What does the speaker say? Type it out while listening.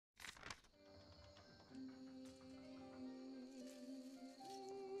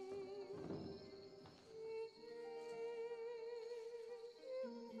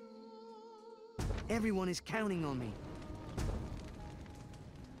Everyone is counting on me.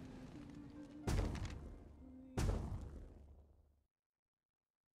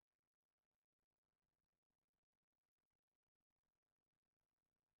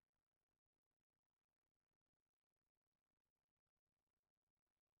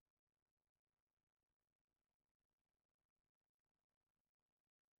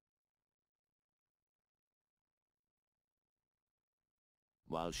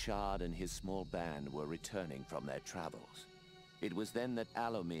 While Shard and his small band were returning from their travels, it was then that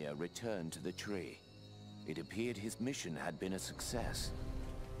Alomir returned to the tree. It appeared his mission had been a success,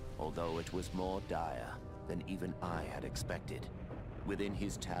 although it was more dire than even I had expected. Within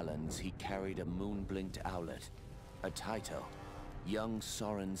his talons, he carried a moon-blinked owlet, a title, young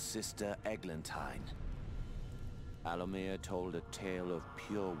Soren's sister Eglantine. Alomir told a tale of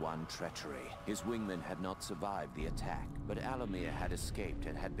Pure One treachery. His wingmen had not survived the attack, but Alomir had escaped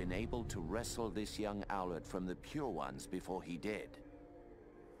and had been able to wrestle this young owlet from the Pure Ones before he did.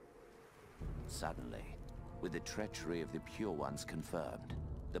 Suddenly, with the treachery of the Pure Ones confirmed,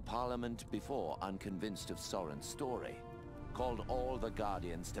 the Parliament, before unconvinced of Soren's story, called all the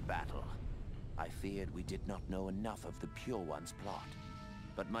Guardians to battle. I feared we did not know enough of the Pure One's plot.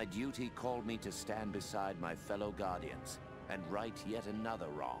 But my duty called me to stand beside my fellow Guardians and right yet another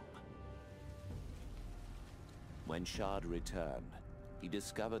wrong. When Shard returned, he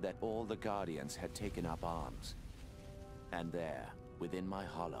discovered that all the Guardians had taken up arms. And there, within my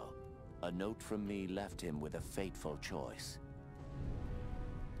hollow, a note from me left him with a fateful choice.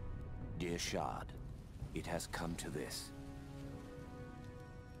 Dear Shard, it has come to this.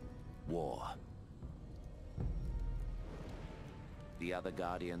 War. The other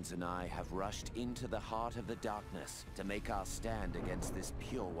Guardians and I have rushed into the heart of the darkness to make our stand against this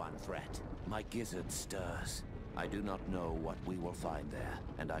Pure One threat. My gizzard stirs. I do not know what we will find there,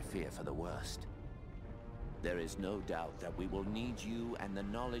 and I fear for the worst. There is no doubt that we will need you and the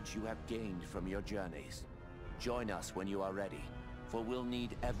knowledge you have gained from your journeys. Join us when you are ready, for we'll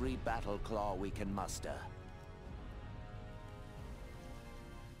need every battle claw we can muster.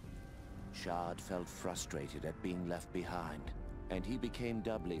 Shard felt frustrated at being left behind. And he became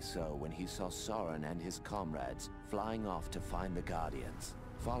doubly so when he saw Soren and his comrades flying off to find the Guardians.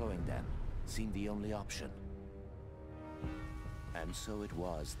 Following them seemed the only option. And so it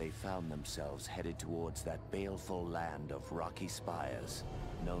was they found themselves headed towards that baleful land of rocky spires,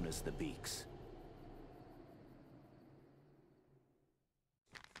 known as the Beaks.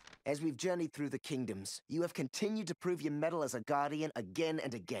 As we've journeyed through the kingdoms, you have continued to prove your mettle as a Guardian again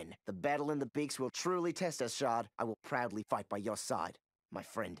and again. The battle in the Beaks will truly test us, Shard. I will proudly fight by your side, my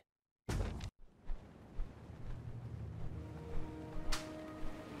friend.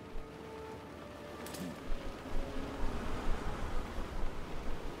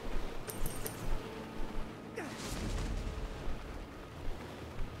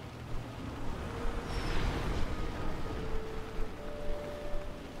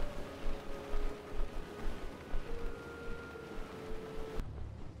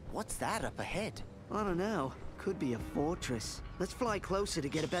 What's that up ahead? I don't know. Could be a fortress. Let's fly closer to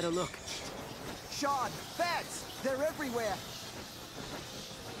get a better look. Shard! Bats! They're everywhere!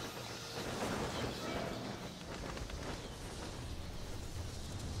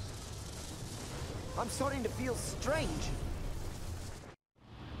 I'm starting to feel strange.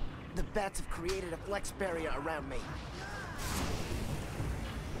 The bats have created a flex barrier around me.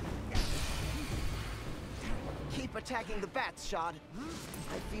 Keep attacking the bats, Shard.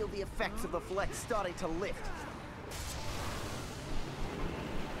 I feel the effects of the flex starting to lift.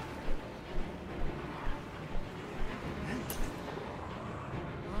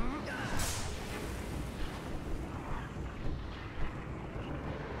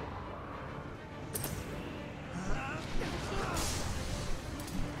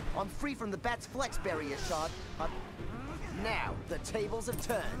 I'm free from the bat's flex barrier, Shard. Now, the tables have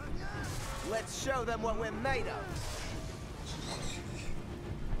turned. Let's show them what we're made of.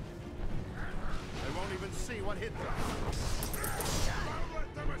 They won't even see what hit them. Don't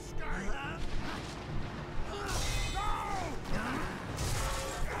let them escape!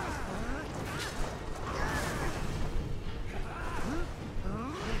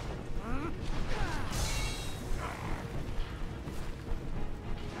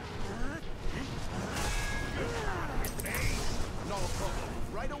 No problem.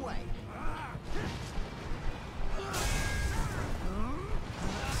 Right away.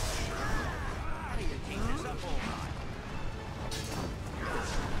 How do you keep this up all night?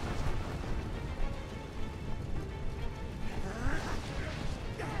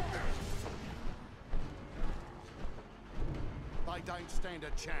 They don't stand a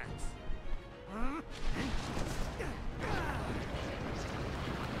chance.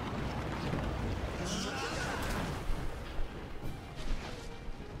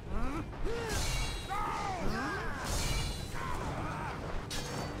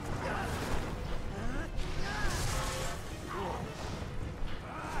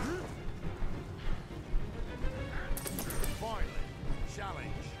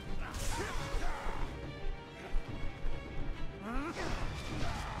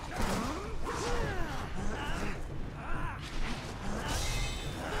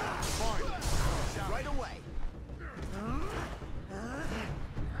 Right away.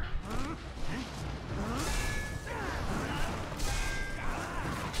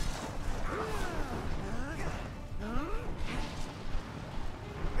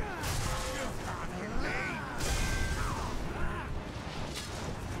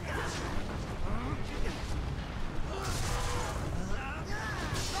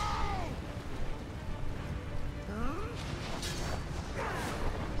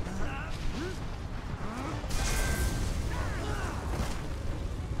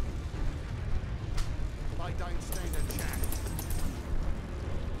 I don't stand a chance.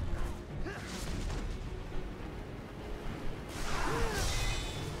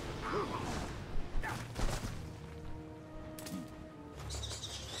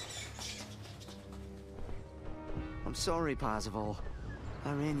 I'm sorry, Parzival.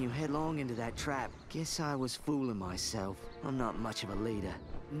 I ran you headlong into that trap. Guess I was fooling myself. I'm not much of a leader.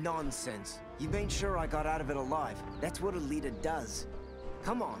 Nonsense. You made sure I got out of it alive. That's what a leader does.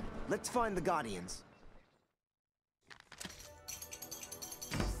 Come on, let's find the Guardians.